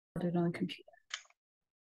Put it on the computer.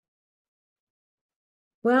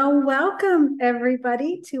 Well, welcome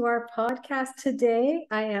everybody to our podcast today.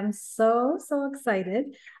 I am so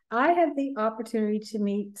excited. I had the opportunity to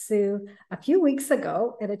meet Sue a few weeks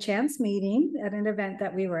ago at a chance meeting at an event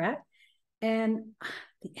that we were at. And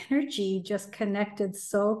the energy just connected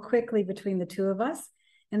so quickly between the two of us,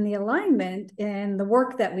 and the alignment and the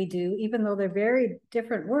work that we do, even though they're very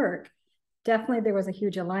different work, definitely there was a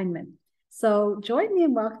huge alignment. So join me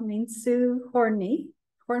in welcoming Sue Hornby.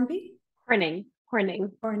 Horning. Yeah,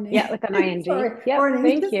 Hornby. with an ing. Sorry, Yep, Horning.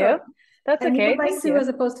 thank So, you. That's and you go okay, by thank Sue you. as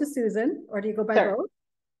opposed to Susan, or do you go by Sure, both?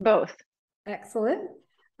 both. Excellent.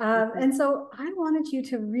 Mhm. And so I wanted you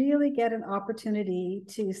to really get an opportunity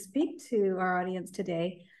to speak to our audience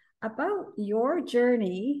today about your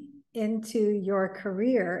journey into your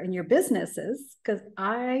career and your businesses, because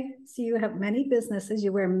I see you have many businesses,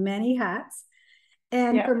 you wear many hats.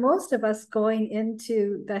 And Yeah. for most of us going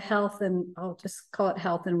into the health, and I'll just call it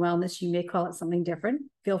health and wellness, you may call it something different.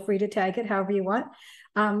 Feel free to tag it however you want.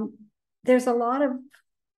 Um, there's a lot of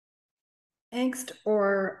angst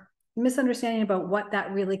or misunderstanding about what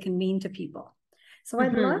that really can mean to people. So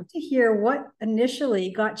I'd love hmm to hear what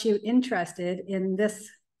initially got you interested in this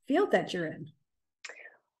field that you're in.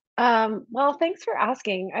 Well, thanks for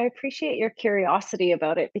asking. I appreciate your curiosity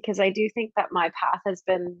about it because I do think that my path has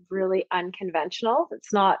been really unconventional.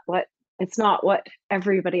 It's not what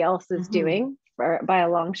everybody else is Mm-hmm. doing by a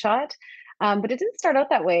long shot. But it didn't start out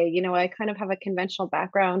that way. I kind of have a conventional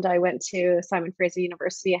background. I went to Simon Fraser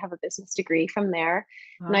University. I have a business degree from there,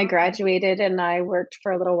 and I Okay. graduated and I worked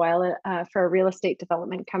for a little while for a real estate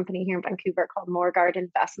development company here in Vancouver called Morguard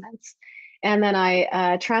Investments. And then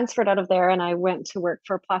I transferred out of there and I went to work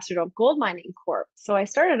for Placer Dome Gold Mining Corp. So I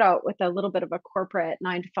started out with a little bit of a corporate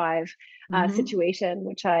 9 to 5 Mm-hmm. situation,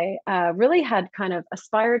 which I really had kind of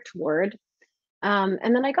aspired toward.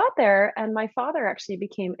 And then I got there, and my father actually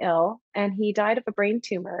became ill, and he died of a brain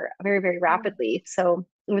tumor very, very Oh, rapidly. So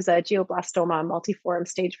it was a glioblastoma multiform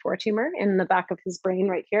stage 4 tumor in the back of his brain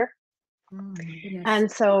right here. my goodness. And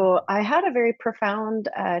so I had a very profound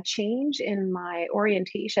change in my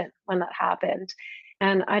orientation when that happened.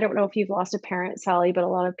 And I don't know if you've lost a parent, Sally, but a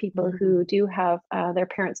lot of people Mm-hmm. who do have their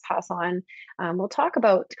parents pass on will talk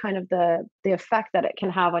about kind of the effect that it can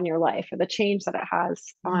have on your life or the change that it has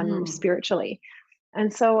on Mm-hmm. spiritually.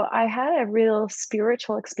 And so I had a real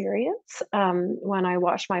spiritual experience when I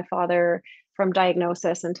watched my father from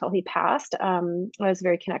diagnosis until he passed. I was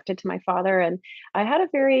very connected to my father, and I had a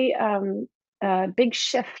very big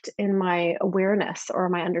shift in my awareness or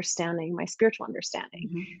my understanding, my spiritual understanding.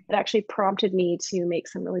 Mm-hmm. It actually prompted me to make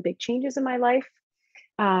some really big changes in my life.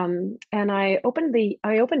 And I opened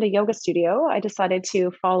a yoga studio. I decided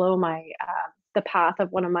to follow my the path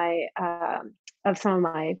of one of my of some of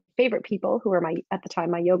my favorite people who were my at the time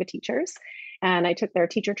my yoga teachers, and I took their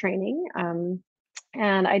teacher training.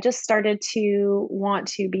 And I just started to want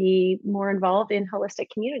to be more involved in holistic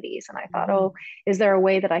communities. And I thought, oh, Mm-hmm. is there a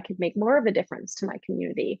way that I could make more of a difference to my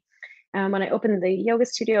community? When I opened the yoga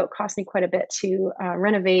studio, it cost me quite a bit to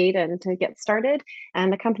renovate and to get started.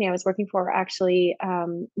 And the company I was working for actually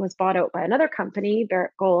was bought out by another company,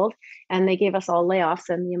 Barrett Gold, and they gave us all layoffs.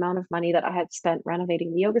 And the amount of money that I had spent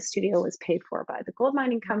renovating the yoga studio was paid for by the gold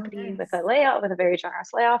mining Oh, company with nice. with a very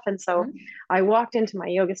generous layoff. And so Mm-hmm. I walked into my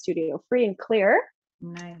yoga studio free and clear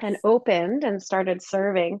and Nice. opened and started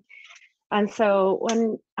serving. And so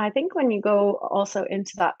when you go also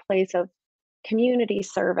into that place of community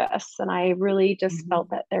service, and I really just felt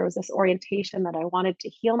Mm-hmm. that there was this orientation that I wanted to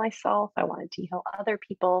heal myself, I wanted to heal other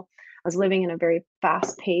people. I was living in a very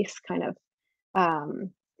fast paced kind of um,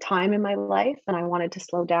 time in my life, and I wanted to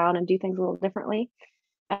slow down and do things a little differently.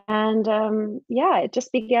 And yeah, it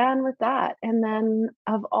just began with that. And then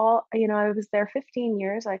I was there 15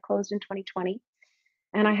 years. I closed in 2020,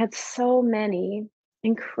 and I had so many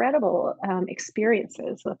incredible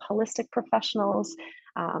experiences with holistic professionals,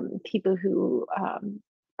 people who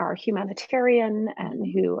are humanitarian and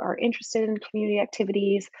Mm-hmm. who are interested in community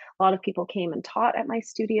activities. A lot of people came and taught at my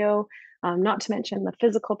studio, not to mention the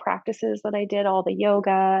physical practices that I did, all the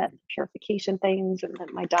yoga and purification things, and then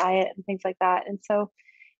my diet and things like that. And so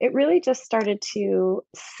it really just started to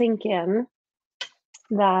sink in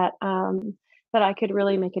that that I could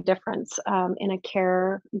really make a difference in a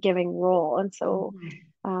caregiving role. And so,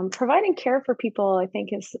 Mm-hmm. providing care for people, I think,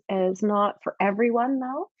 is not for everyone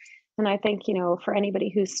though. And I think for anybody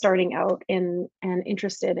who's starting out in and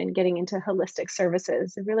interested in getting into holistic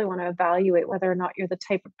services, I really want to evaluate whether or not you're the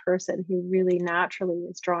type of person who really naturally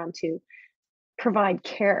is drawn to provide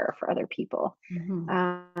care for other people.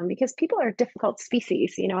 Because people are a difficult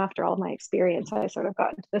species, you know, after all my experience, I sort of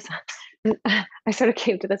got into this, I sort of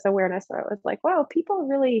came to this awareness where I was like, wow, people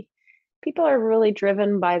are really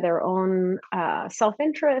driven by their own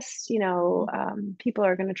self-interest. You know, people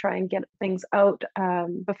are going to try and get things out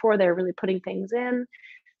before they're really putting things in.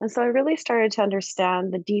 And so I really started to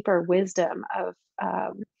understand the deeper wisdom of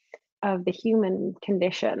the human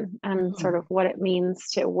condition and sort of what it means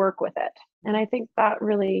to work with it. And I think that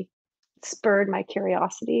really spurred my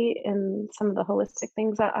curiosity in some of the holistic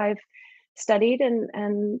things that I've studied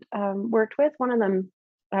and worked with. One of them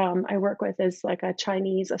I work with is like a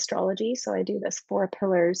Chinese astrology. So I do this 4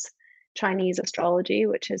 pillars Chinese astrology,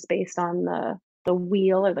 which is based on the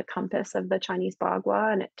wheel or the compass of the Chinese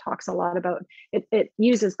Bagua, and it talks a lot about it. It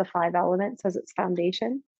uses the 5 elements as its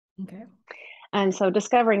foundation. Okay. And so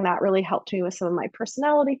discovering that really helped me with some of my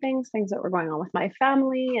personality things that were going on with my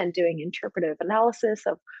family, and doing interpretive analysis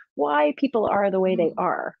of why people are the way they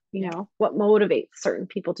are, you know, what motivates certain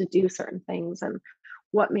people to do certain things, and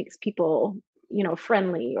what makes people, you know,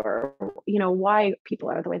 friendly, or, you know, why people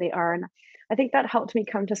are the way they are. And I think that helped me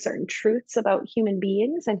come to certain truths about human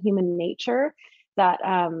beings and human nature that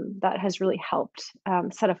that has really helped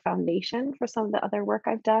set a foundation for some of the other work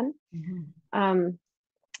I've done.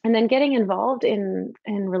 And then getting involved in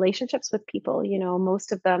relationships with people, you know,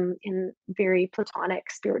 most of them in very platonic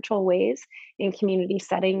spiritual ways, in community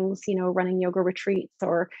settings, you know, running yoga retreats,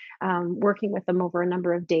 or working with them over a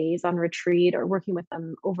number of days on retreat, or working with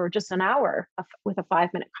them over just an hour with a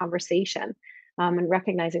 5-minute conversation, and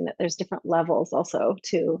recognizing that there's different levels also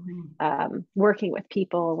to working with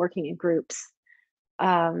people, working in groups.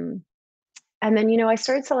 And then, you know, I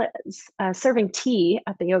started serving tea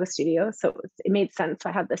at the yoga studio. So it made sense.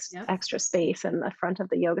 I had this extra space in the front of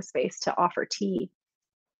the yoga space to offer tea.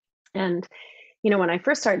 And, you know, when I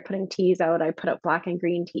first started putting teas out, I put out black and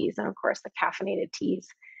green teas. And of course, the caffeinated teas,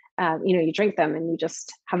 you know, you drink them and you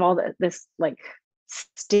just have all this like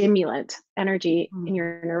stimulant energy in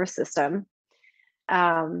your nervous system.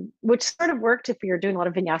 Which sort of worked if you're doing a lot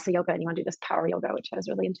of vinyasa yoga and you want to do this power yoga, which I was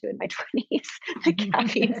really into in my 20s. The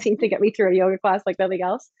caffeine seemed to get me through a yoga class like nothing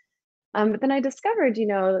else. But then I discovered, you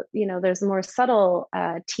know, there's more subtle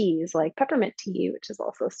teas like peppermint tea, which is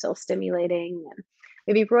also still stimulating, and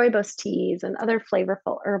maybe rooibos teas and other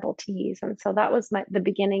flavorful herbal teas. And so that was the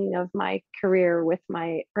beginning of my career with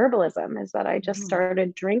my herbalism, is that I just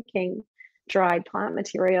started drinking dried plant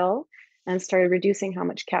material and started reducing how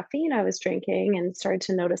much caffeine I was drinking, and started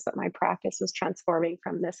to notice that my practice was transforming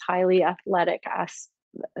from this highly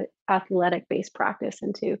athletic-based practice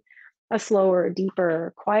into a slower,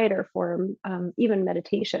 deeper, quieter form. Even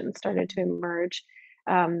meditation started to emerge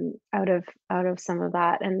out of some of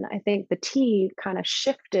that. And I think the tea kind of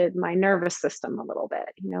shifted my nervous system a little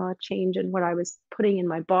bit, you know, a change in what I was putting in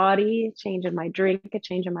my body, a change in my drink, a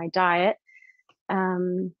change in my diet.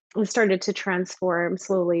 Started to transform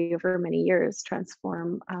slowly over many years,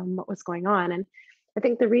 what was going on. And I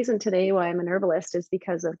think the reason today why I'm an herbalist is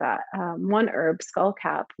because of that one herb,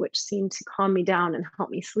 skullcap, which seemed to calm me down and help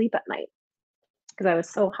me sleep at night, because I was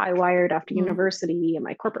so high wired after university and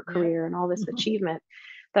my corporate career and all this achievement,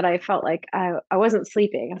 that I felt like I wasn't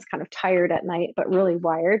sleeping. I was kind of tired at night, but really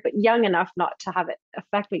wired, but young enough not to have it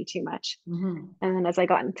affect me too much. And then as I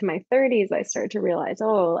got into my 30s, I started to realize,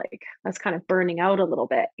 oh, like I was kind of burning out a little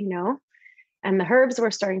bit, you know, and the herbs were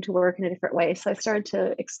starting to work in a different way. So I started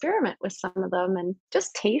to experiment with some of them, and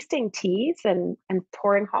just tasting teas and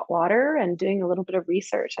pouring hot water and doing a little bit of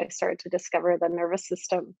research, I started to discover the nervous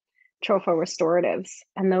system tropho-restoratives.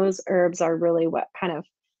 And those herbs are really what kind of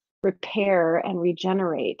repair and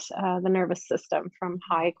regenerate the nervous system from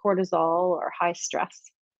high cortisol or high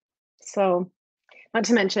stress. So, not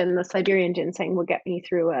to mention the Siberian ginseng will get me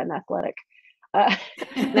through an athletic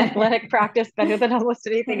practice better than almost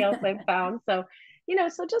anything else I've found. So, you know,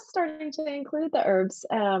 so just starting to include the herbs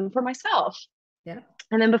for myself. Yeah.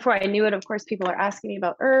 And then before I knew it, of course, people are asking me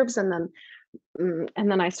about herbs, and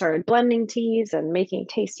then I started blending teas and making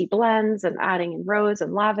tasty blends and adding in rose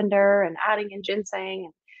and lavender and adding in ginseng.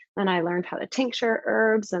 And then I learned how to tincture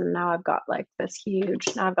herbs, and now I've got like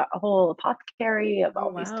now I've got a whole apothecary of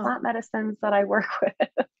all these plant medicines that I work with.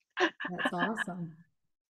 That's awesome.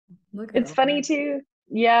 Look at It's funny too.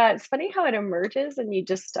 Yeah, it's funny how it emerges, and you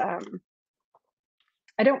just I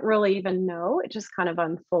don't really even know. It just kind of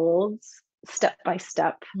unfolds step by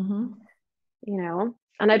step, you know.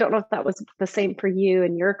 And I don't know if that was the same for you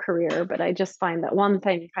in your career, but I just find that one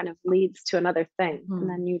thing kind of leads to another thing, and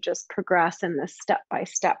then you just progress in this step by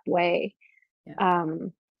step way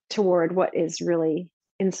toward what is really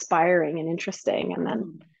inspiring and interesting, and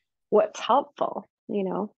then what's helpful, you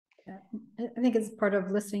know. Yeah. I think it's part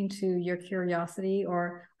of listening to your curiosity,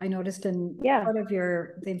 or I noticed in Yeah. part of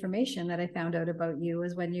the information that I found out about you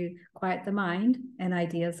is when you quiet the mind and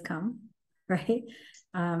ideas come, right?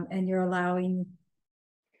 And you're allowing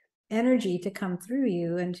energy to come through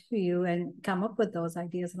you and to you and come up with those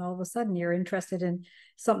ideas. And all of a sudden you're interested in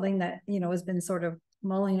something that, has been sort of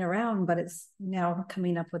mulling around, but it's now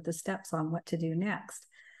coming up with the steps on what to do next.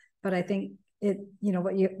 But I think what It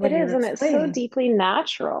is, you're and it's so explaining. deeply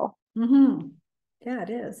natural. Mm-hmm. Yeah, it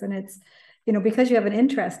is. And it's, because you have an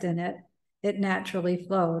interest in it, it naturally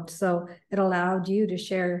flowed. So it allowed you to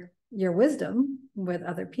share your wisdom with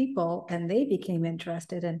other people, and they became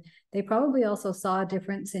interested, and they probably also saw a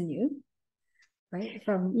difference in you, right?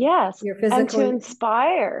 From Yes, your and to physical.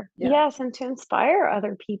 inspire. Yeah. Yes, and to inspire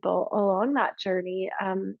other people along that journey.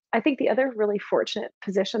 I think the other really fortunate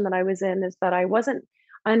position that I was in is that I wasn't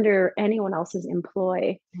under anyone else's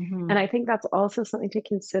employ. Mm-hmm. And I think that's also something to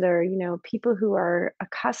consider. People who are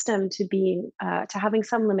accustomed to to having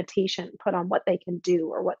some limitation put on what they can do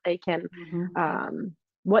or Mm-hmm. Yeah.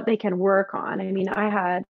 what they can work on. I mean, I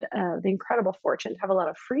had the incredible fortune to have a lot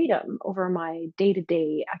of freedom over my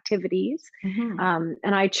day-to-day activities. Mm-hmm.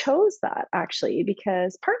 And I chose that actually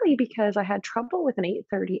partly because I had trouble with an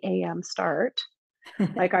 8:30 a.m. start.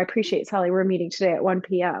 Like, I appreciate, Sally, we're meeting today at 1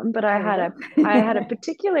 p.m., but There you I had a go.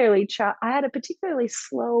 particularly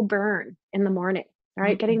slow burn in the morning,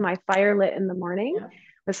 right? Getting Mm-hmm. my fire lit in the morning Yeah.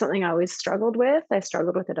 was something I always struggled with. I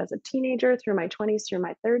struggled with it as a teenager, through my 20s, through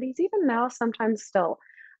my 30s, even now, sometimes still.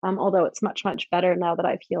 Although it's much, much better now that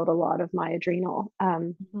I've healed a lot of my adrenal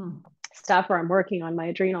Mm-hmm. stuff, or I'm working on my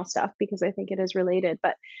adrenal stuff, because I think it is related.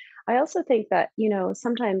 But I also think that,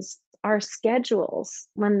 sometimes our schedules,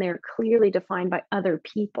 when they're clearly defined by other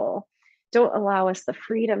people, don't allow us the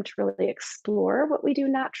freedom to really explore what we do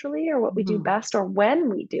naturally, or what we do Mm-hmm. best, or when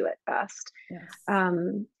we do it best. Yes.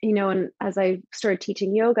 And as I started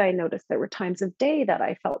teaching yoga, I noticed there were times of day that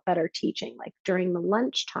I felt better teaching, like during the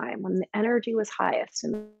lunchtime when the energy was highest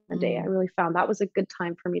in the day. I Mm-hmm. really found that was a good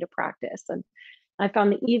time for me to practice. And I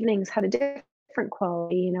found the evenings had a different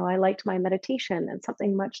quality. I liked my meditation and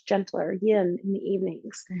something much gentler, yin, in the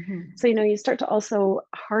evenings. Mm-hmm. So, you start to also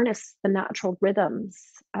harness the natural rhythms,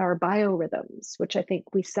 our biorhythms, which I think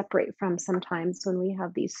we separate from sometimes when we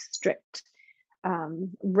have these strict,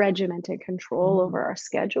 regimented control Mm-hmm. over our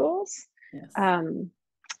schedules. Yes. Um,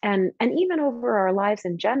 and even over our lives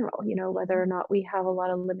in general, whether or Mm-hmm. not we have a lot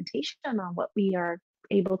of limitation on what we are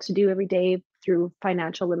able to do every day through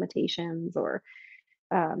financial limitations, or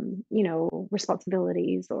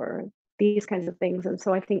responsibilities, or these kinds of things. And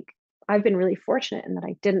so I think I've been really fortunate in that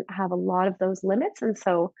I didn't have a lot of those limits. And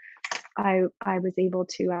so I was able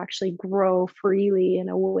to actually grow freely in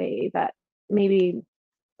a way that maybe,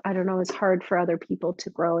 I don't know, is hard for other people to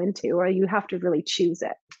grow into, or you have to really choose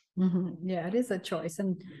it. Mm-hmm. Yeah, it is a choice.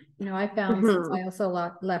 And, I found, since Hmm. I also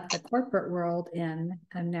left the corporate world and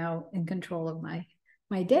I'm now in control of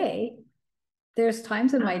my day, there's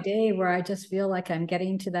times in my day where I just feel like I'm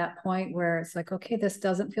getting to that point where it's like, okay, this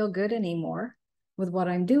doesn't feel good anymore with what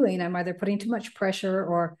I'm doing. I'm either putting too much pressure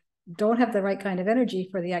or don't have the right kind of energy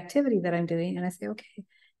for the activity that I'm doing. And I say, okay,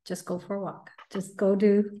 just go for a walk. Just go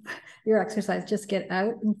do your exercise. Just get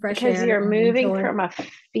out in fresh Because air you're and moving enjoy. from a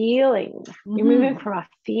feeling, you're moving Mm-hmm. from a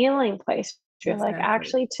feeling place. You're like, Exactly.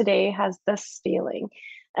 actually, today has this feeling.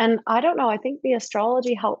 And I don't know, I think the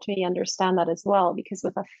astrology helped me understand that as well, because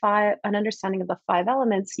with an understanding of the five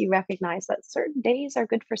elements, you recognize that certain days are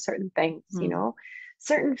good for certain things, Mm-hmm.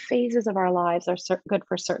 certain phases of our lives are good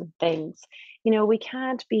for certain things. We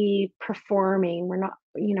can't be performing. We're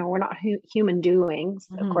not human doings.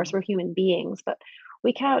 Of course, Mm-hmm. we're human beings, but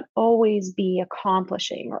we can't always be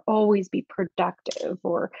accomplishing, or always be productive,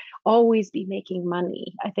 or always be making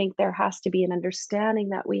money. I think there has to be an understanding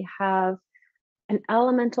that we have an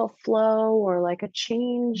elemental flow, or like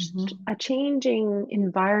Mm-hmm. a changing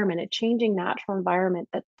environment, a changing natural environment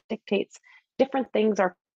that dictates different things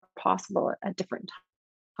are possible at different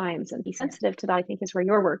times. And be Yeah. sensitive to that, I think, is where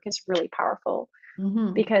your work is really powerful,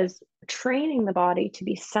 Mm-hmm. because training the body to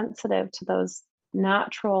be sensitive to those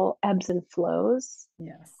natural ebbs and flows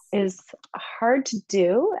Yes. is hard to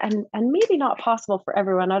do, and maybe not possible for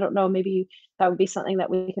everyone. I don't know, maybe that would be something that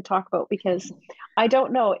we could talk about, because I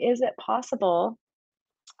don't know, is it possible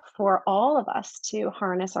for all of us to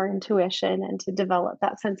harness our intuition and to develop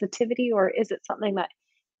that sensitivity, or is it something that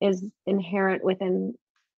is inherent within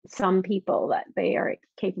some people, that they are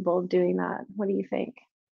capable of doing that? What do you think?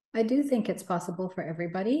 I do think it's possible for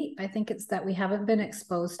everybody. I think it's that we haven't been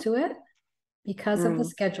exposed to it because of the Mm,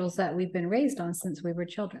 schedules that we've been raised on since we were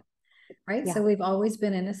children, right? yeah. So we've always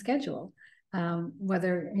been in a schedule,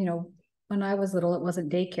 whether, when I was little, it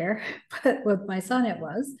wasn't daycare, but with my son, it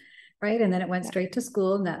was. Right. And then it went Yeah. straight to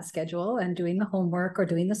school and that schedule and doing the homework or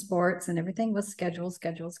doing the sports and everything was schedule,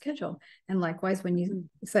 schedule, schedule. And likewise, when you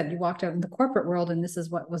said you walked out in the corporate world and this is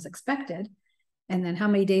what was expected. And then how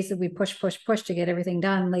many days did we push, push, push to get everything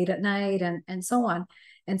done late at night and so on.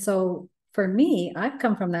 And so for me, I've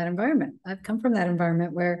come from that environment. I've come from that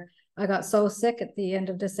environment where I got so sick at the end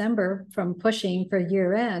of December from pushing for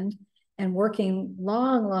year end and working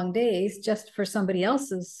long, long days just for somebody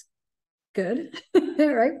else's good,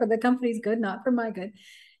 right? For the company's good, not for my good.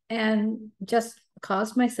 And just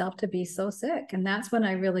caused myself to be so sick. And that's when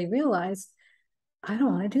I really realized I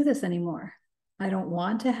don't want to do this anymore. I don't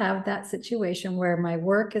want to have that situation where my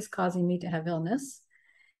work is causing me to have illness.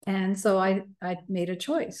 And so I made a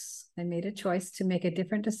choice. I made a choice to make a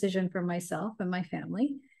different decision for myself and my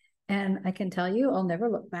family. And I can tell you, I'll never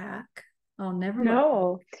look back. I'll never look back.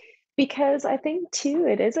 No, because I think too,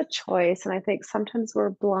 it is a choice. And I think sometimes we're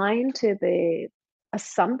blind to the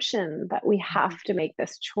assumption that we have to make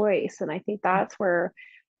this choice. And I think that's where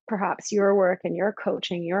perhaps your work and your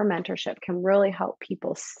coaching, your mentorship can really help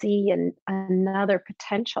people see another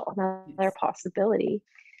potential, another Yes. possibility.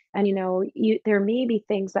 And there may be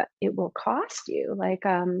things that it will cost you. Like,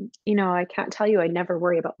 I can't tell you I never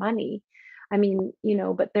worry about money. I mean,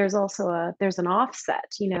 but there's an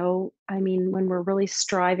offset. I mean, when we're really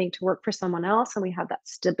striving to work for someone else and we have that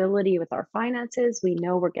stability with our finances, we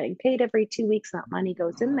know we're getting paid every 2 weeks and that money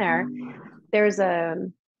goes in there. There's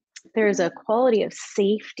a quality of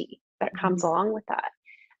safety that comes along with that.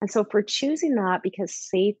 And so if we're choosing that because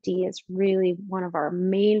safety is really one of our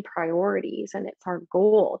main priorities and it's our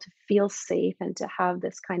goal to feel safe and to have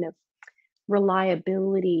this kind of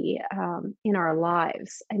reliability in our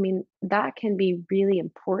lives, I mean, that can be really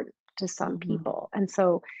important to some people. And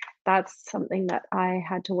so that's something that I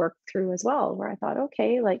had to work through as well, where I thought,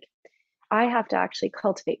 okay, like I have to actually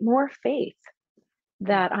cultivate more faith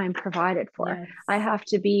that I'm provided for. Yes. I have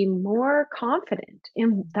to be more confident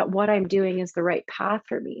in that what I'm doing is the right path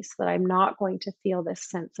for me so that I'm not going to feel this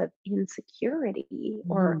sense of insecurity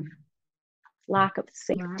or lack of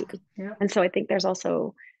safety. Yeah. And so I think there's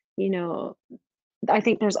also, you know, I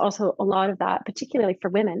think there's also a lot of that, particularly for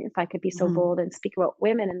women, if I could be so bold and speak about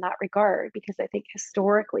women in that regard, because I think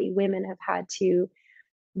historically women have had to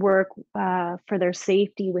work for their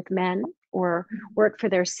safety with men or work for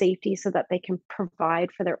their safety so that they can provide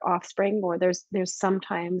for their offspring, or there's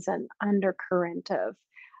sometimes an undercurrent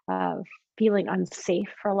of feeling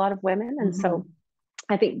unsafe for a lot of women. And so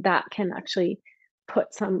I think that can actually put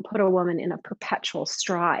a woman in a perpetual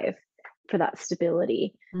strive for that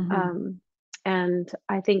stability. And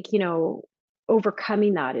I think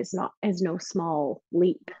overcoming that is no small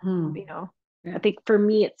leap. I think for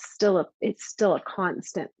me, it's still a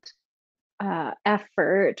constant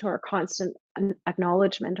effort or a constant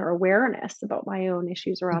acknowledgement or awareness about my own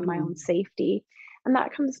issues around my own safety. And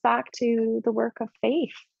that comes back to the work of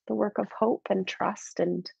faith, the work of hope and trust.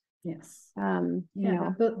 And yes. Yeah,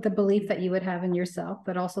 the belief that you would have in yourself,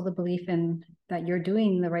 but also the belief in that you're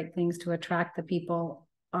doing the right things to attract the people,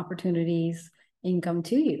 opportunities, income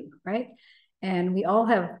to you, right? And we all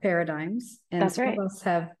have paradigms, and that's some right. of us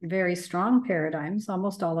have very strong paradigms.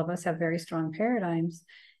 Almost all of us have very strong paradigms.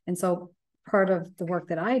 And so part of the work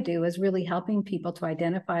that I do is really helping people to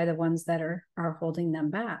identify the ones that are holding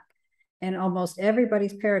them back. And almost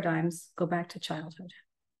everybody's paradigms go back to childhood.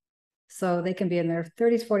 So they can be in their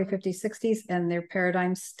 30s, 40s, 50s, 60s, and their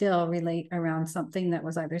paradigms still relate around something that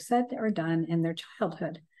was either said or done in their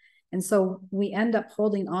childhood. And so we end up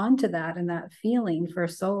holding on to that and that feeling for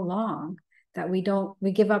so long that we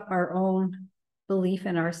give up our own belief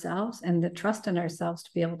in ourselves and the trust in ourselves to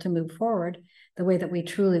be able to move forward the way that we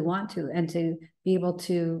truly want to, and to be able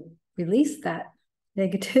to release that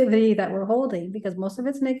negativity that we're holding, because most of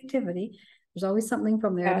it's negativity. There's always something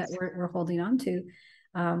from there that we're holding on to.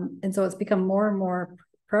 And so it's become more and more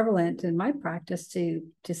prevalent in my practice to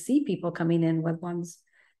see people coming in with ones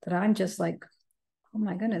that I'm just like, oh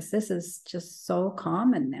my goodness, this is just so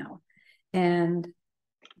common now.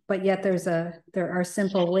 But yet there are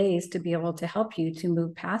simple ways to be able to help you to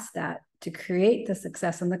move past that, to create the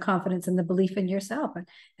success and the confidence and the belief in yourself,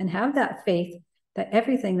 and have that faith that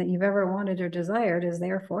everything that you've ever wanted or desired is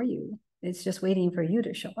there for you. It's just waiting for you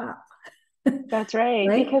to show up. That's right.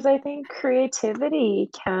 Right? Because I think creativity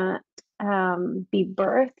can't be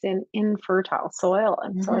birthed in infertile soil.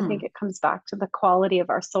 And so I think it comes back to the quality of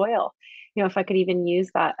our soil. If I could even use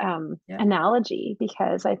that analogy,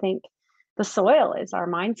 because I think the soil is our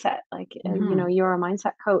mindset. Like, you're a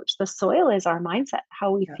mindset coach. The soil is our mindset,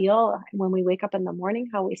 how we feel when we wake up in the morning,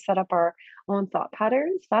 how we set up our own thought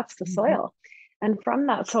patterns. That's the soil. And from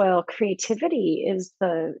that soil, creativity is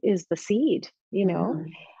the seed, you know.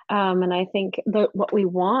 Mm-hmm. And I think what we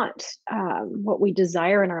want, what we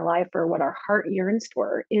desire in our life, or what our heart yearns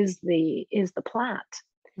for, is the plant,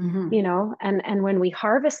 you Mm-hmm. know. And when we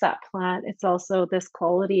harvest that plant, it's also this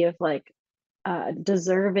quality of like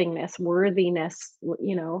deservingness, worthiness,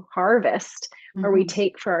 you know, harvest, where we Mm-hmm.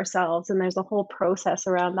 take for ourselves. And there's a whole process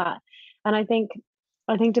around that. And I think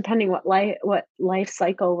depending what life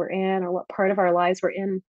cycle we're in, or what part of our lives we're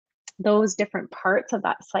in, those different parts of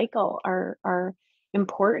that cycle are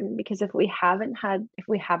important. Because if we haven't had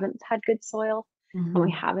good soil, and Mm-hmm.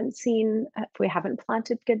 if we haven't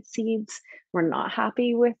planted good seeds, we're not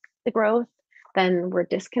happy with the growth, then we're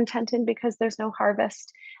discontented because there's no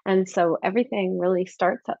harvest. And so everything really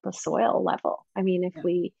starts at the soil level. I mean,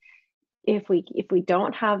 Yeah. if we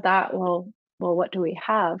don't have that, well, what do we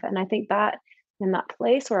have? And I think that in that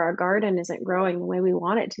place where our garden isn't growing the way we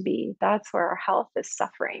want it to be, that's where our health is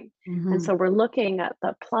suffering. And Mm-hmm. so we're looking at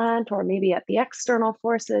the plant, or maybe at the external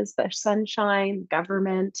forces, the sunshine,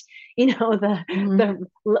 government, you know, the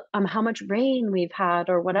Mm-hmm. how much rain we've had,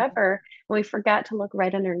 or whatever. And we forget to look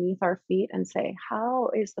right underneath our feet and say, how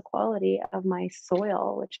is the quality of my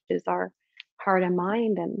soil, which is our heart and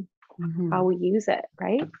mind, and how Mm-hmm. we use it,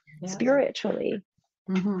 right? Yes. Spiritually.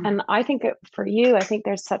 Mm-hmm. And I think that for you, I think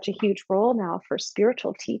there's such a huge role now for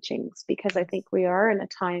spiritual teachings, because I think we are in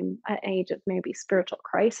an age of maybe spiritual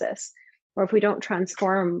crisis, or if we don't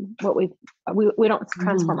transform we don't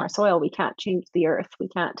transform Mm-hmm. our soil, we can't change the earth, we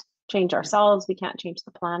can't change Yeah. ourselves, we can't change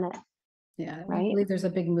the planet, Yeah, I right? believe there's a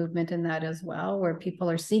big movement in that as well, where people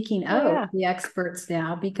are seeking Oh out yeah. the experts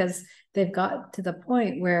now because they've got to the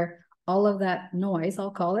point where all of that noise,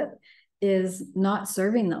 I'll call it, is not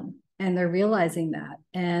serving them. And they're realizing that.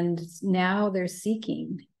 And now they're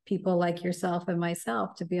seeking people like yourself and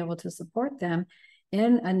myself to be able to support them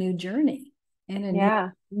in a new journey, in a Yeah.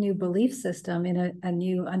 new belief system, in a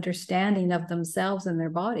new understanding of themselves and their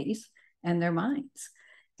bodies and their minds.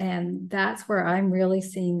 And that's where I'm really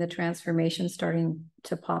seeing the transformation starting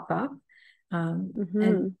to pop up.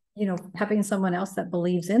 And, Hmm. having someone else that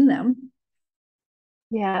believes in them,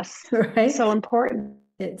 Yes. right? So important.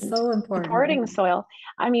 It's so Supporting the important. soil.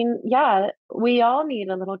 I mean, yeah, we all need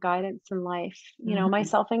a little guidance in life, you know, Mm-hmm.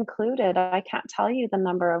 myself included. I can't tell you the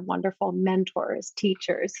number of wonderful mentors,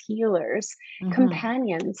 teachers, healers, Mm-hmm.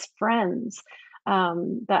 companions, friends,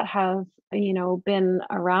 that have, you know, been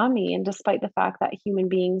around me. And despite the fact that human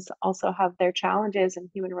beings also have their challenges, and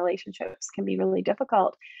human relationships can be really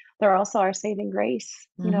difficult, they're also our saving grace.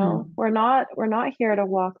 You know, Mm-hmm. we're not here to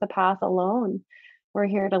walk the path alone. We're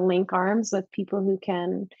here to link arms with people who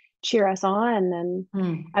can cheer us on. And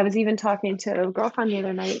Mm. I was even talking to a girlfriend the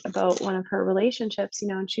other night about one of her relationships, you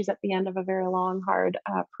know, and she's at the end of a very long, hard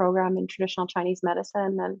program in traditional Chinese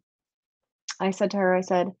medicine. And I said to her, I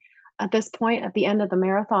said, at this point, at the end of the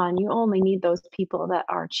marathon, you only need those people that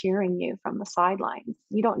are cheering you from the sidelines.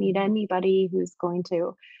 You don't need anybody who's going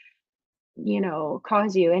to, you know,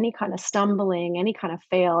 cause you any kind of stumbling, any kind of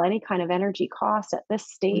fail, any kind of energy cost at this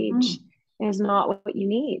stage Mm-hmm. is not what you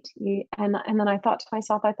need. And then I thought to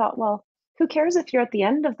myself, I thought, well, who cares if you're at the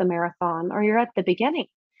end of the marathon or you're at the beginning?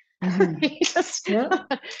 Mm-hmm. You just Yeah.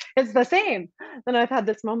 it's the same. Then I've had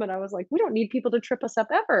this moment, I was like, we don't need people to trip us up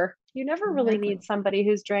ever. You never really Exactly. need somebody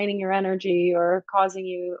who's draining your energy or causing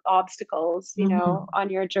you obstacles, you know, Mm-hmm. on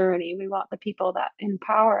your journey. We want the people that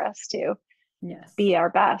empower us to be Yes. our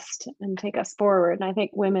best and take us forward. And I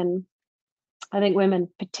think women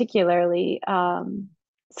particularly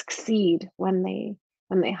succeed when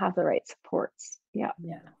they have the right supports. Yeah.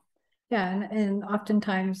 Yeah. Yeah. And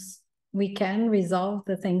oftentimes we can resolve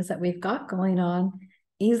the things that we've got going on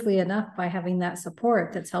easily enough by having that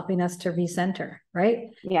support that's helping us to recenter, right?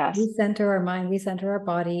 Yes. Recenter our mind, recenter our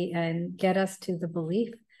body, and get us to the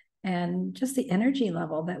belief and just the energy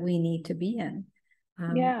level that we need to be in.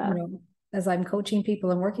 Um, you Yeah. know, as I'm coaching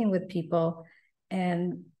people and working with people,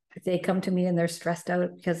 and they come to me and they're stressed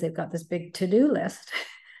out because they've got this big to-do list.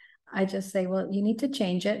 I just say, well, you need to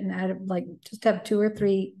change it and add like just have 2 or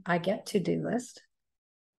 3 I get to do list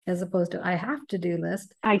as opposed to I have to do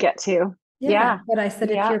list. I get to. Yeah. Yeah. But I said,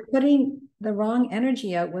 if Yeah. you're putting the wrong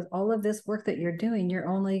energy out with all of this work that you're doing, you're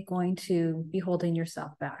only going to be holding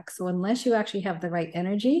yourself back. So unless you actually have the right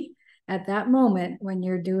energy at that moment when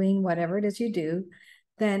you're doing whatever it is you do,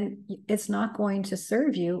 then it's not going to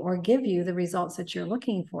serve you or give you the results that you're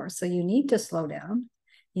looking for. So you need to slow down.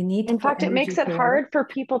 You need to In put fact, it makes energy it toward hard for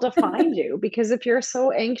people to find you, because if you're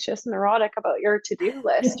so anxious, neurotic about your to-do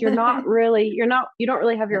list, it. you don't really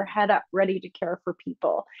have your Yeah. head up ready to care for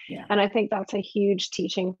people. Yeah. And I think that's a huge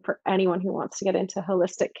teaching for anyone who wants to get into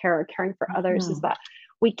holistic care or caring for others, is Mhm. that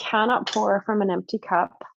we cannot pour from an empty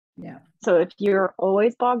cup. Yeah. So if you're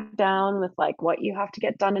always bogged down with like what you have to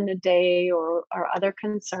get done in a day or other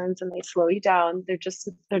concerns, and they slow you down, they're just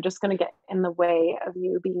going to get in the way of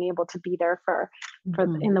you being able to be there for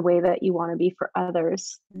in the way that you want to be for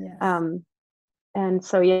others. Yes. And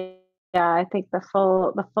so yeah, I think the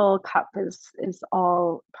full cup is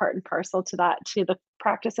all part and parcel to that, to the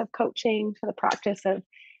practice of coaching, to the practice of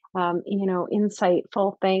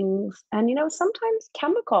insightful things, and sometimes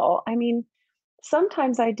chemical. I mean,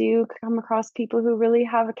 sometimes I do come across people who really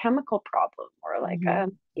have a chemical problem or like a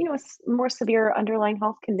more severe underlying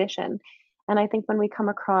health condition. And I think when we come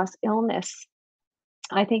across illness,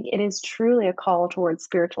 I think it is truly a call towards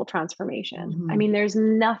spiritual transformation. I mean, there's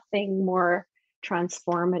nothing more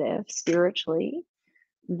transformative spiritually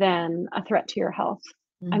than a threat to your health.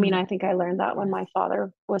 I mean, I think I learned that when my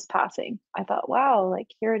father was passing. I thought, wow, like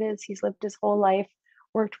here it is. He's lived his whole life,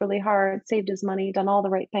 worked really hard, saved his money, done all the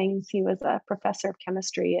right things. He was a professor of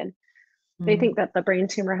chemistry, and they think that the brain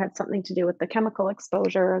tumor had something to do with the chemical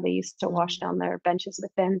exposure. They used to wash down their benches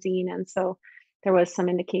with benzene. And so there was some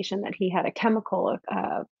indication that he had a chemical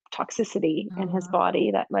toxicity in his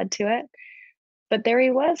body that led to it. But there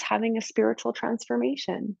he was having a spiritual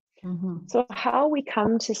transformation. So how we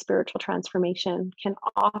come to spiritual transformation can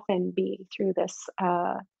often be through this,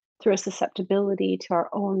 through a susceptibility to our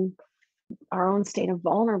own state of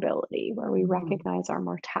vulnerability, where we recognize our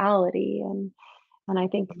mortality. And I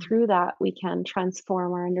think through that, we can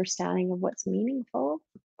transform our understanding of what's meaningful,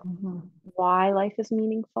 why life is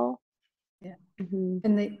meaningful. Yeah.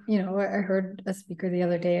 And I heard a speaker the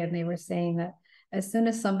other day, and they were saying that as soon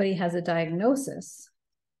as somebody has a diagnosis,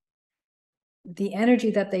 the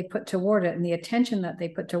energy that they put toward it and the attention that they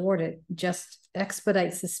put toward it just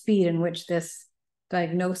expedites the speed in which this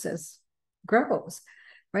diagnosis grows,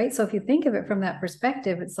 right? So if you think of it from that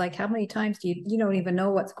perspective, it's like, how many times do you don't even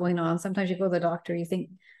know what's going on? Sometimes you go to the doctor, you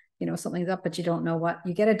think, something's up, but you don't know what.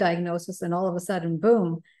 You get a diagnosis, and all of a sudden,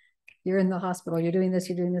 boom, you're in the hospital, you're doing this,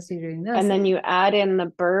 you're doing this, you're doing this. And then you add in the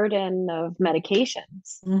burden of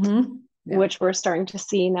medications, which we're starting to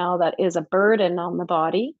see now that is a burden on the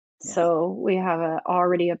body. Yes. So we have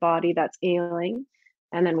already a body that's ailing,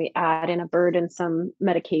 and then we add in a burdensome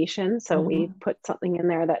medication. So we put something in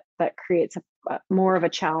there that creates more of a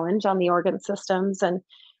challenge on the organ systems. And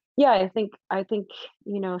yeah, I think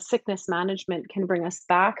sickness management can bring us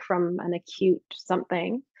back from an acute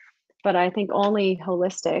something, but I think only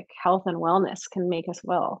holistic health and wellness can make us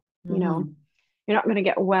well. You're not going to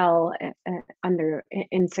get well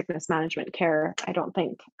in sickness management care. I don't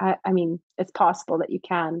think. I mean, it's possible that you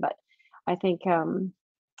can, but I think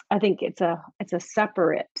it's a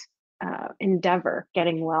separate endeavor,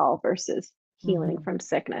 getting well versus healing from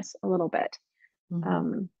sickness a little bit.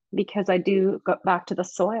 Because I do go back to the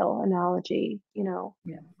soil analogy.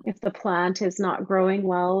 If the plant is not growing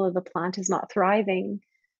well, or the plant is not thriving,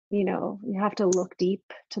 you have to look deep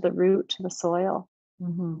to the root, to the soil.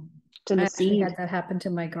 To the seed. I had that happen to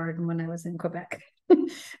my garden when I was in Quebec.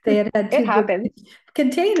 They had two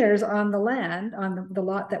containers on the land, on the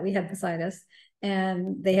lot that we had beside us,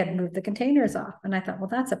 and they had moved the containers off. And I thought, well,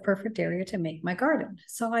 that's a perfect area to make my garden.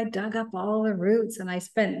 So I dug up all the roots, and I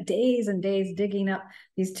spent days and days digging up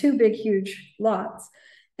these two big, huge lots.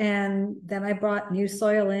 And then I brought new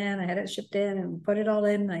soil in. I had it shipped in and put it all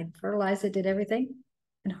in. I fertilized it, did everything,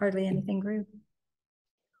 and hardly anything grew.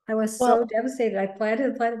 I was so devastated. I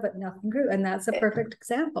planted, but nothing grew. And that's a perfect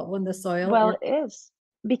example when the soil. It is,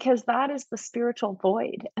 because that is the spiritual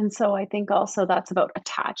void. And so I think also that's about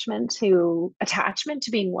attachment to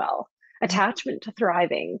being well, attachment to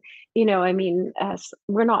thriving. I mean,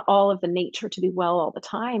 we're not all of the nature to be well all the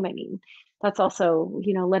time. I mean, that's also,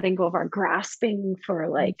 letting go of our grasping for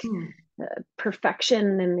like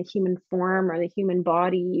perfection in the human form or the human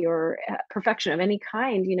body, or perfection of any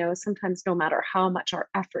kind. Sometimes no matter how much our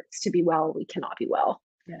efforts to be well, we cannot be well.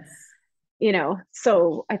 Yes.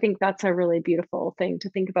 So I think that's a really beautiful thing to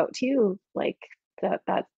think about too, like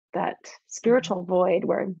that spiritual void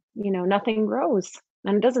where nothing grows,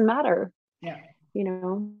 and it doesn't matter.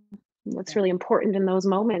 What's really important in those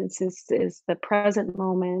moments is the present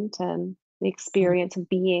moment and the experience of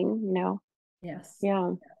being. Yes.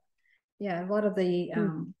 Yeah, a lot of the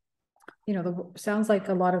sounds like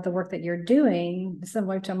a lot of the work that you're doing,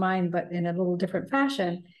 similar to mine but in a little different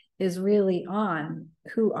fashion, is really on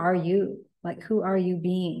who are you, like who are you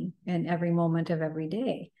being in every moment of every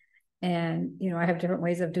day. And I have different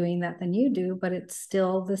ways of doing that than you do, but it's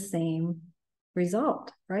still the same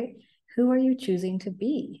result, right? Who are you choosing to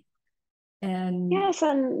be? And Yes,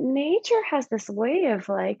 and nature has this way of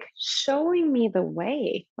like showing me the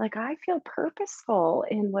way. Like I feel purposeful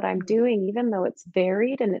in what I'm doing, even though it's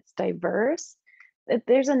varied and it's diverse.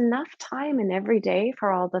 There's enough time in every day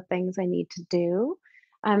for all the things I need to do.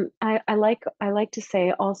 I like to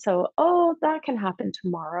say also, oh, that can happen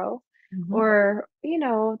tomorrow. Mhm. Or,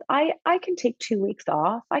 I can take 2 weeks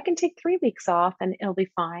off. I can take 3 weeks off and it'll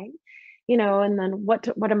be fine. And then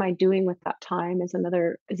what am I doing with that time is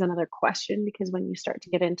another question, because when you start to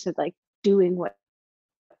get into like doing what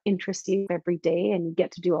interests you every day and you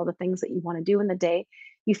get to do all the things that you want to do in the day,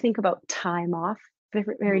 you think about time off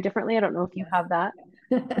very, very differently. I don't know if you have that.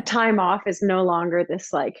 Yes. Time off is no longer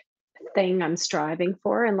this like thing I'm striving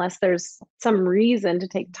for, unless there's some reason to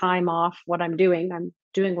take time off what I'm doing. I'm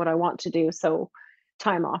doing what I want to do. So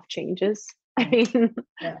time off changes. I Yeah, mean,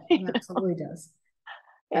 yeah, it absolutely does.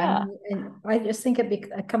 yeah, And I just think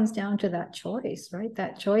it comes down to that choice, right?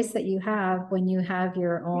 That choice that you have when you have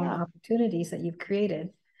your own yeah. opportunities that you've created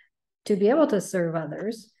to be able to serve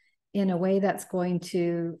others in a way that's going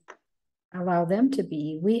to allow them to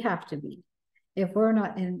be. We have to be. If we're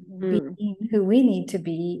not in Mm. being who we need to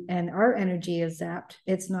be and our energy is zapped,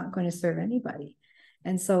 it's not going to serve anybody.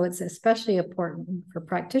 And so it's especially important for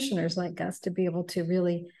practitioners like us to be able to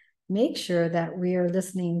really make sure that we are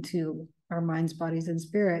listening to our minds, bodies, and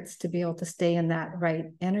spirits to be able to stay in that right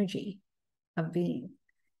energy of being.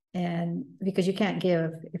 And because you can't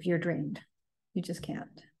give if you're drained, you just can't.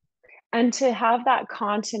 And to have that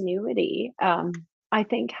continuity, I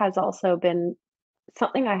think has also been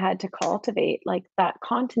something I had to cultivate, like that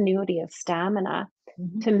continuity of stamina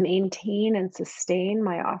to Mm-hmm. maintain and sustain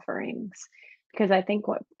my offerings. Because I think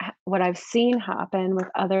what I've seen happen with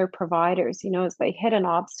other providers, is they hit an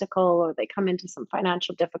obstacle or they come into some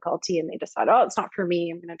financial difficulty and they decide, oh, it's not for me,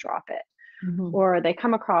 I'm going to drop it. Mm-hmm. Or they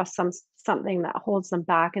come across something that holds them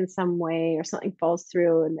back in some way, or something falls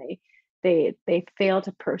through and they fail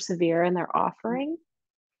to persevere in their offering.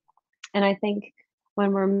 And I think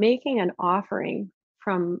when we're making an offering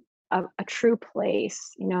from a true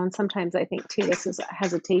place, and sometimes I think too, this is a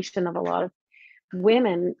hesitation of a lot of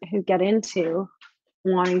women who get into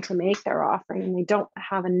wanting to make their offering and they don't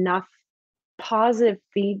have enough positive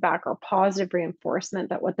feedback or positive reinforcement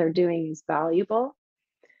that what they're doing is valuable.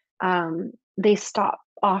 They stop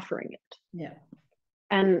offering it. Yeah.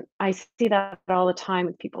 And I see that all the time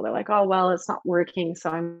with people. They're like, oh, well, it's not working, so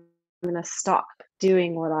I'm going to stop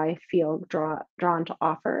doing what I feel drawn to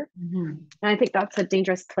offer. Mm-hmm. And I think that's a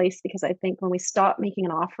dangerous place, because I think when we stop making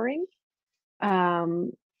an offering,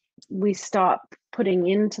 um, we stop putting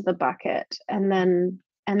into the bucket, and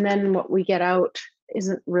then what we get out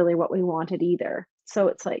isn't really what we wanted either. So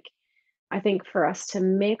it's like, I think for us to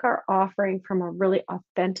make our offering from a really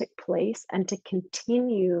authentic place and to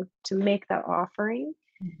continue to make that offering,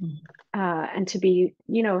 Mm-hmm. and to be,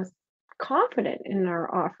 confident in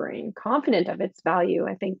our offering, confident of its value.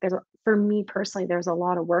 I think for me personally, there's a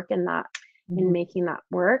lot of work in that, in Mm-hmm. making that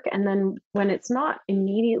work. And then when it's not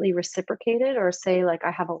immediately reciprocated, or say like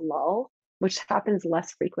I have a lull, which happens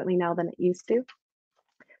less frequently now than it used to,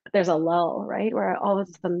 but there's a lull, right? Where all of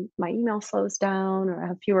a sudden my email slows down or I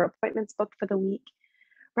have fewer appointments booked for the week.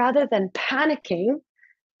 Rather than panicking,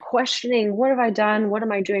 questioning, what have I done? What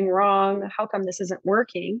am I doing wrong? How come this isn't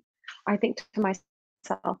working? I think to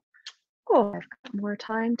myself, oh, I've got more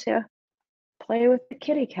time to play with the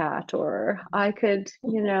kitty cat, or I could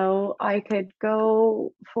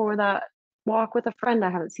go for that walk with a friend I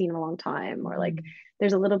haven't seen in a long time, or like Mm-hmm.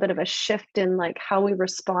 there's a little bit of a shift in like how we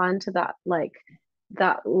respond to that, like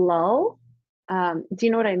that lull. Do you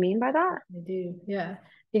know what I mean by that? I do, yeah.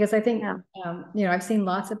 Because I think Yeah. I've seen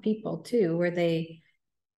lots of people too where they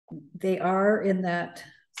are in that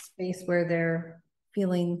space where they're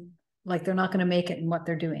feeling like they're not going to make it in what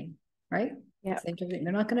they're doing, right? Yeah. Same thing.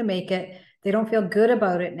 They're not going to make it. They don't feel good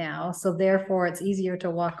about it now. So therefore it's easier to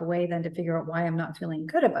walk away than to figure out why I'm not feeling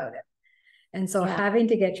good about it. And so Yeah. having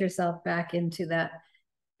to get yourself back into that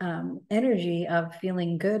energy of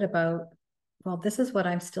feeling good about, well, this is what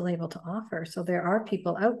I'm still able to offer. So there are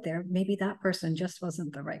people out there, maybe that person just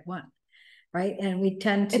wasn't the right one, right? And we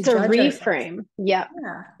tend to It's a judge ourselves. reframe. Yeah.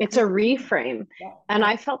 Yeah, It's a yeah, reframe. yeah, And yeah.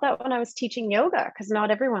 I felt that when I was teaching yoga, because not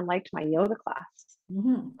everyone liked my yoga class.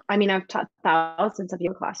 Mm-hmm. I mean, I've taught thousands of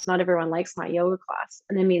yoga class. Not everyone likes my yoga class.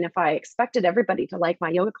 And I mean, if I expected everybody to like my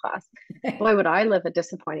yoga class, boy, would I live a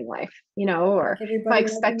disappointing life, Like or if I everybody liking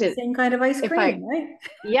the expected, same kind of ice if I, cream, right?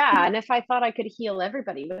 yeah, and if I thought I could heal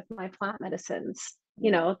everybody with my plant medicines,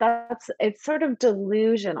 Yeah. it's sort of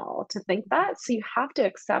delusional to think that. So you have to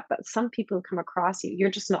accept that some people who come across you, you're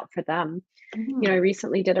just not for them. I Mm-hmm.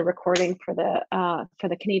 recently did a recording for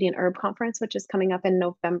the Canadian Herb Conference, which is coming up in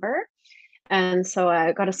November. And so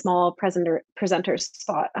I got a small presenter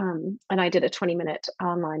spot, and I did a 20-minute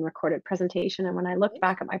online recorded presentation. And when I looked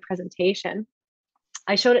back at my presentation,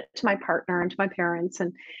 I showed it to my partner and to my parents,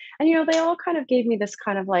 and they all kind of gave me this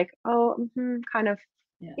kind of like, oh, kind of,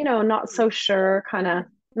 not so sure, kind of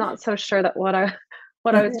not so sure that what I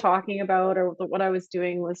was talking about or what I was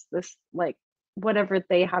doing was this, like, whatever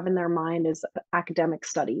they have in their mind is academic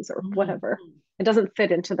studies or whatever. It doesn't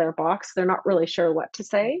fit into their box. They're not really sure what to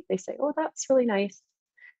say. They say, oh, that's really nice.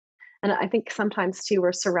 And I think sometimes too,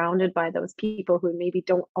 we're surrounded by those people who maybe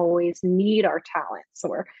don't always need our talents,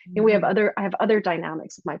 or I have other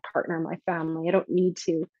dynamics with my partner, my family. I don't need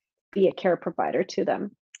to be a care provider to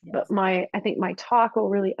them. Yes. But I think my talk will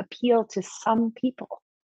really appeal to some people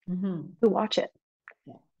who watch it.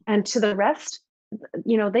 Yeah. And to the rest,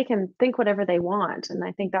 they can think whatever they want. And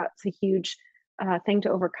I think that's a huge thing to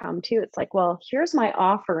overcome too. It's like, well, here's my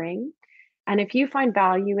offering. And if you find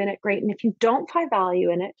value in it, great. And if you don't find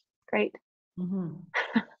value in it, great.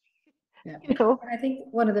 Yeah. I think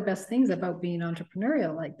one of the best things about being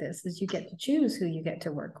entrepreneurial like this is you get to choose who you get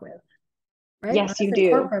to work with, right? Yes, you do.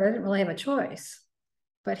 Corporate, I didn't really have a choice,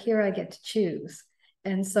 but here I get to choose.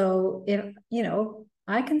 And so if,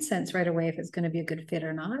 I can sense right away if it's going to be a good fit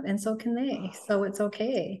or not. And so can they. So it's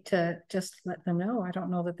okay to just let them know, I don't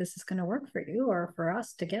know that this is going to work for you or for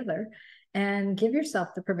us together, and give yourself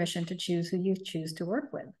the permission to choose who you choose to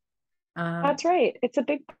work with. That's right. It's a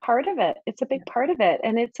big part of it. It's a big part of it.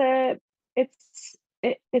 And it's a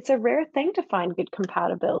rare thing to find good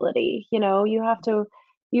compatibility. You have to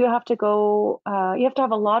go, you have to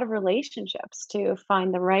have a lot of relationships to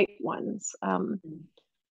find the right ones.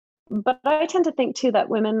 But I tend to think too that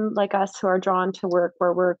women like us who are drawn to work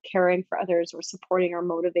where we're caring for others or supporting or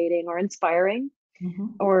motivating or inspiring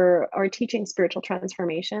or teaching spiritual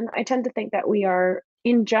transformation, I tend to think that we are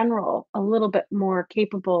in general a little bit more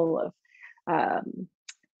capable of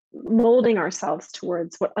molding ourselves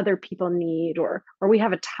towards what other people need, or we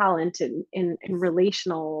have a talent in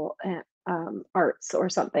relational arts or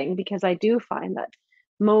something, because I do find that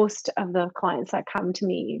most of the clients that come to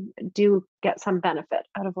me do get some benefit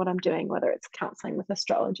out of what I'm doing, whether it's counseling with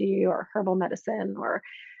astrology or herbal medicine or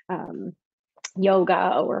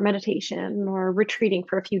yoga or meditation or retreating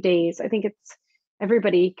for a few days. I think it's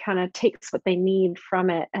everybody kind of takes what they need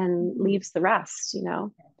from it and leaves the rest.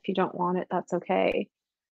 If you don't want it, that's okay.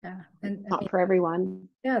 Yeah. And not for everyone.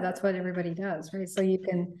 Yeah, that's what everybody does, right? So you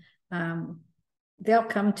can, they'll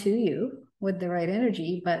come to you with the right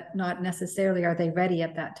energy, but not necessarily are they ready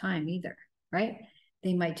at that time either, right?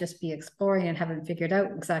 They might just be exploring and haven't figured out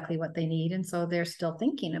exactly what they need. And so they're still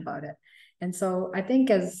thinking about it. And so I think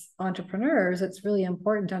as entrepreneurs, it's really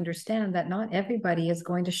important to understand that not everybody is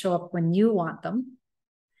going to show up when you want them,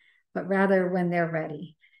 but rather when they're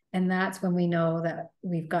ready. And that's when we know that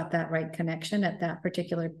we've got that right connection at that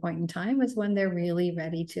particular point in time, is when they're really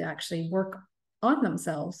ready to actually work on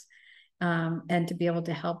themselves, and to be able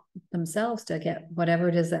to help themselves to get whatever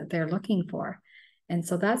it is that they're looking for. And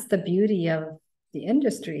so that's the beauty of the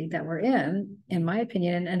industry that we're in my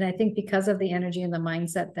opinion. And I think because of the energy and the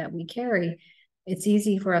mindset that we carry, it's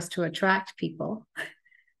easy for us to attract people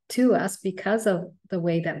to us because of the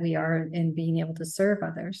way that we are in being able to serve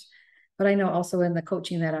others. But I know also in the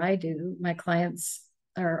coaching that I do, my clients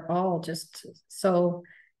are all just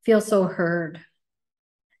feel so heard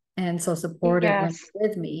and so supportive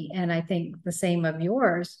with me. And I think the same of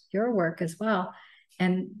your work as well.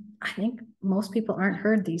 And I think most people aren't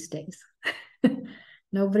heard these days.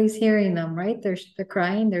 Nobody's hearing them, right? They're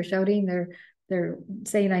crying, they're shouting, they're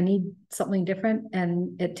saying, I need something different.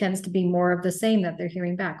 And it tends to be more of the same that they're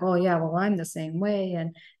hearing back. Oh yeah, well, I'm the same way.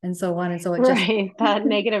 And so on. And so it just, that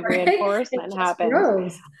negative reinforcement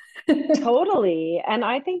happens. Totally. And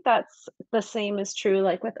I think that's the same is true,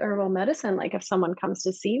 like with herbal medicine. Like if someone comes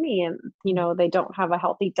to see me and, they don't have a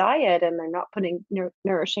healthy diet and they're not putting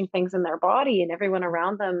nourishing things in their body, and everyone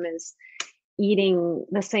around them is eating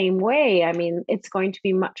the same way, I mean, it's going to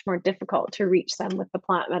be much more difficult to reach them with the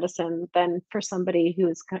plant medicine than for somebody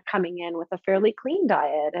who's coming in with a fairly clean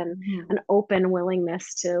diet and an open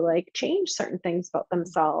willingness to like change certain things about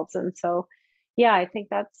themselves. And so, yeah, I think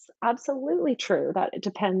that's absolutely true, that it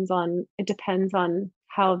depends on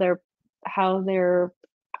how their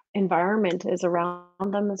environment is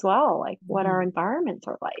around them as well, like what our environments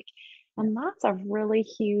are like. And that's a really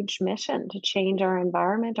huge mission, to change our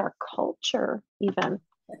environment, our culture, even.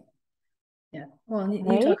 Yeah. Well, you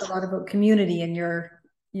talk a lot about community in your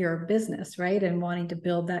business, right? And wanting to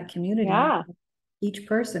build that community. Yeah. Each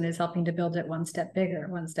person is helping to build it one step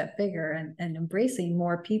bigger, and embracing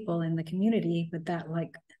more people in the community with that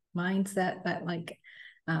like mindset, that like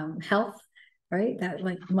health right? That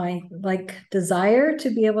like my like desire to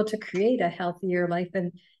be able to create a healthier life.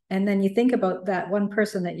 And then you think about that one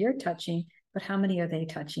person that you're touching, but how many are they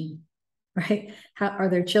touching? Right? How are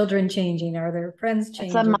their children changing? Are their friends It's a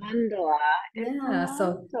changing? mandala. It's a Yeah.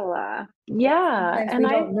 So mandala. Yeah. sometimes we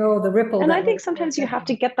don't know the ripple And I that think we're sometimes you have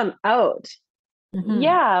to affecting. get them out. Mm-hmm.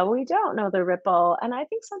 Yeah, we don't know the ripple. And I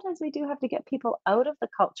think sometimes we do have to get people out of the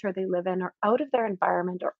culture they live in or out of their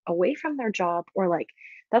environment or away from their job or like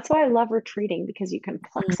that's why I love retreating because you can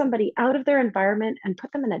pluck somebody out of their environment and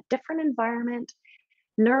put them in a different environment,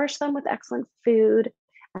 nourish them with excellent food,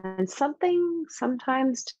 and something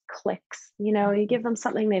sometimes clicks. You give them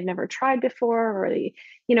something they've never tried before, or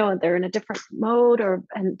they're in a different mode or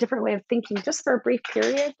a different way of thinking just for a brief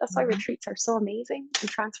period. That's why Mm-hmm. retreats are so amazing and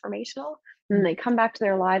transformational. And Mm-hmm. they come back to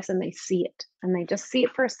their lives and they see it, and they just see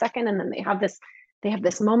it for a second, and then they have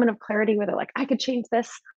this moment of clarity where they're like, I could change this.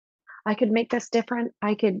 I could make this different.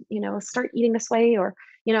 I could, start eating this way, or,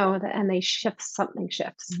 and they shift, something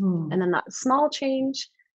shifts. And Mm-hmm. then that small change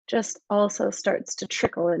just also starts to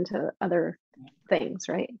trickle into other things,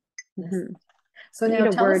 right? Yes. Mm-hmm. So Need now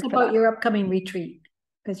a tell us word for about that. your upcoming retreat,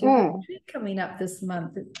 because you have a Mm. retreat coming up this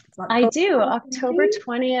month. It's I October do. October 20th.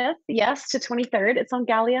 20th, yes, to 23rd. It's on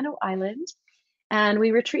Galiano Island. And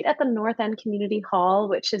we retreat at the North End Community Hall,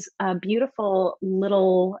 which is a beautiful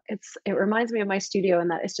little, it reminds me of my studio in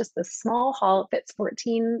that it's just this small hall. It fits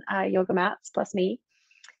 14 yoga mats plus me.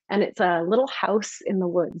 And it's a little house in the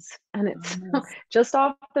woods. And Oh, it's nice. just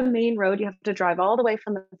off the main road. You have to drive all the way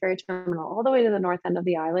from the ferry terminal all the way to the north end of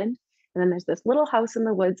the island. And then there's this little house in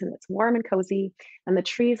the woods, and it's warm and cozy. And the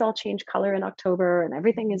trees all change color in October, and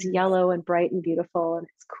everything is Nice. yellow and bright and beautiful, and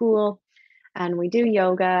it's cool. And we do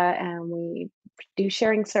yoga, and we do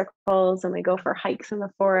sharing circles, and we go for hikes in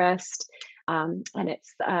the forest. And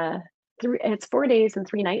it's 4 days and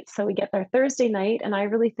 3 nights. So we get there Thursday night, and I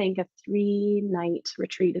really think a 3-night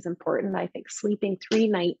retreat is important. I think sleeping 3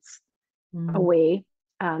 nights Mm. away.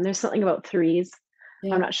 There's something about threes. I'm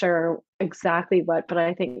Yeah. not sure exactly what, but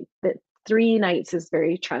I think that 3 nights is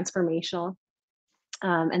very transformational.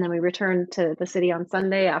 And then we return to the city on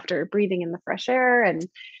Sunday after breathing in the fresh air. And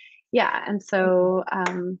yeah, and so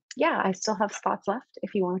yeah, I still have spots left.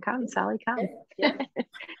 If you want to come, Sally, come. Okay. Yeah. I'm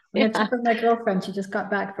going to Yeah, check with my girlfriend. She just got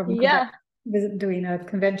back from Quebec yeah, doing a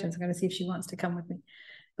convention. So I'm going to see if she wants to come with me.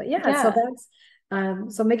 But yeah, so yeah. that's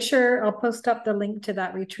so make sure I'll post up the link to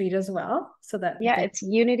that retreat as well, so that Yeah, they, it's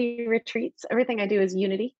Unity retreats. Everything I do is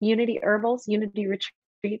Unity, Unity herbals, Unity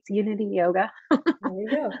retreats, Unity yoga. there we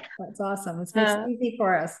go. That's awesome. This makes it Uh, easy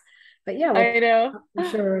for us. But yeah, we'll I put know. up for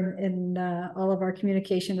sure in all of our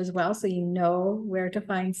communication as well, so you know where to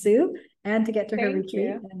find Sue and to get to her Thank retreat.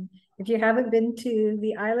 you. And if you haven't been to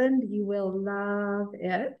the island, you will love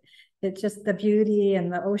it. It's just the beauty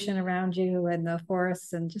and the ocean around you and the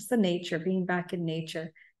forests and just the nature, being back in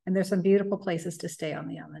nature. And there's some beautiful places to stay on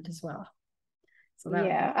the island as well. So that would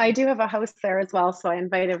Yeah, be I do have a house there as well. So I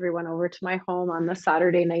invite everyone over to my home on the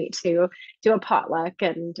Saturday night to do a potluck.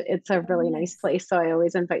 And it's a really nice nice. place. So I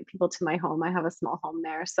always invite people to my home. I have a small home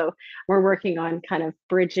there. So we're working on kind of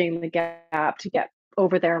bridging the gap to get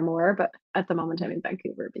over there more. But at the moment, I'm in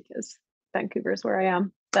Vancouver because Vancouver is where I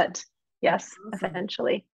am. But That's yes, awesome.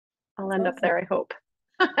 eventually I'll That's end up awesome. there, I hope.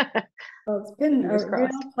 Well, it's been Fingers a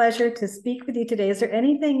crossed. real pleasure to speak with you today. Is there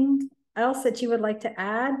anything else that you would like to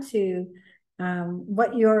add to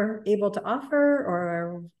what you're able to offer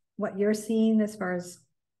or what you're seeing as far as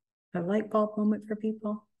a light bulb moment for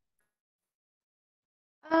people?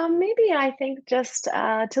 Maybe I think just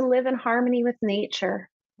to live in harmony with nature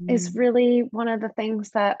is Mm. really one of the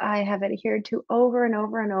things that I have adhered to over and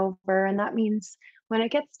over and over. And that means when it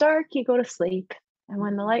gets dark, you go to sleep. And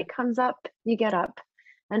when the light comes up, you get up.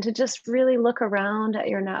 And to just really look around at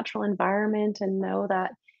your natural environment and know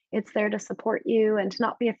that it's there to support you and to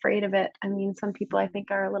not be afraid of it. I mean, some people I think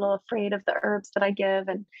are a little afraid of the herbs that I give.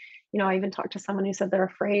 And I even talked to someone who said they're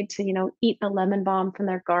afraid to, eat the lemon balm from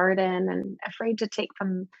their garden and afraid to take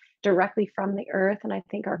from directly from the earth. And I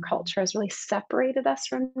think our culture has really separated us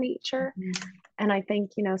from nature. Mhm. And I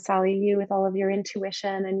think, Sally, you with all of your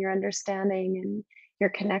intuition and your understanding and your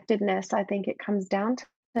connectedness, I think it comes down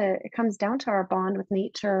to our bond with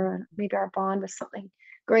nature, maybe our bond with something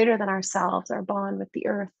greater than ourselves, our bond with the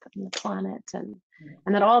earth and the planet, and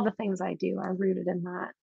that all the things I do are rooted in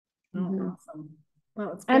that. Oh, Mhm. awesome.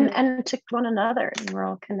 Well, it's been, And to one another, and we're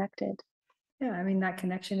all connected. yeah, I mean, that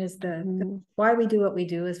connection is the Mhm. why we do what we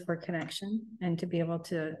do is for connection and to be able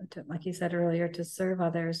to, like you said earlier, to serve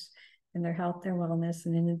others in their health, their wellness,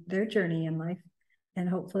 and in their journey in life, and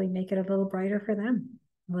hopefully make it a little brighter for them,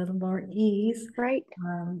 a little more ease. Right.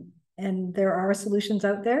 And there are solutions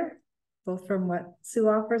out there. both from what Sue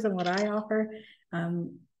offers and what I offer.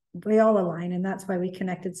 We all align, and that's why we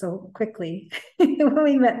connected so quickly when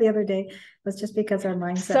we met the other day, was just because our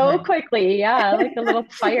mindset So met. quickly. Yeah. Like a little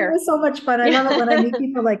It fire. was so much fun. I love it when I meet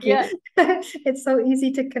people like you. Yeah. It's so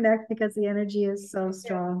easy to connect because the energy is so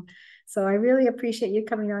strong. So I really appreciate you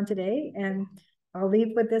coming on today. And I'll leave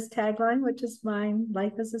with this tagline, which is mine: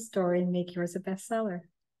 life is a story, make yours a bestseller.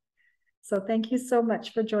 So thank you so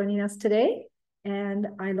much for joining us today. And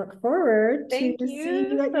I look forward to Thank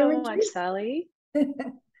seeing you you at your so much, retreat. Sally.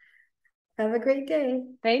 Have a great day.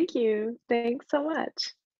 Thank you. Thanks so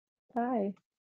much. Bye.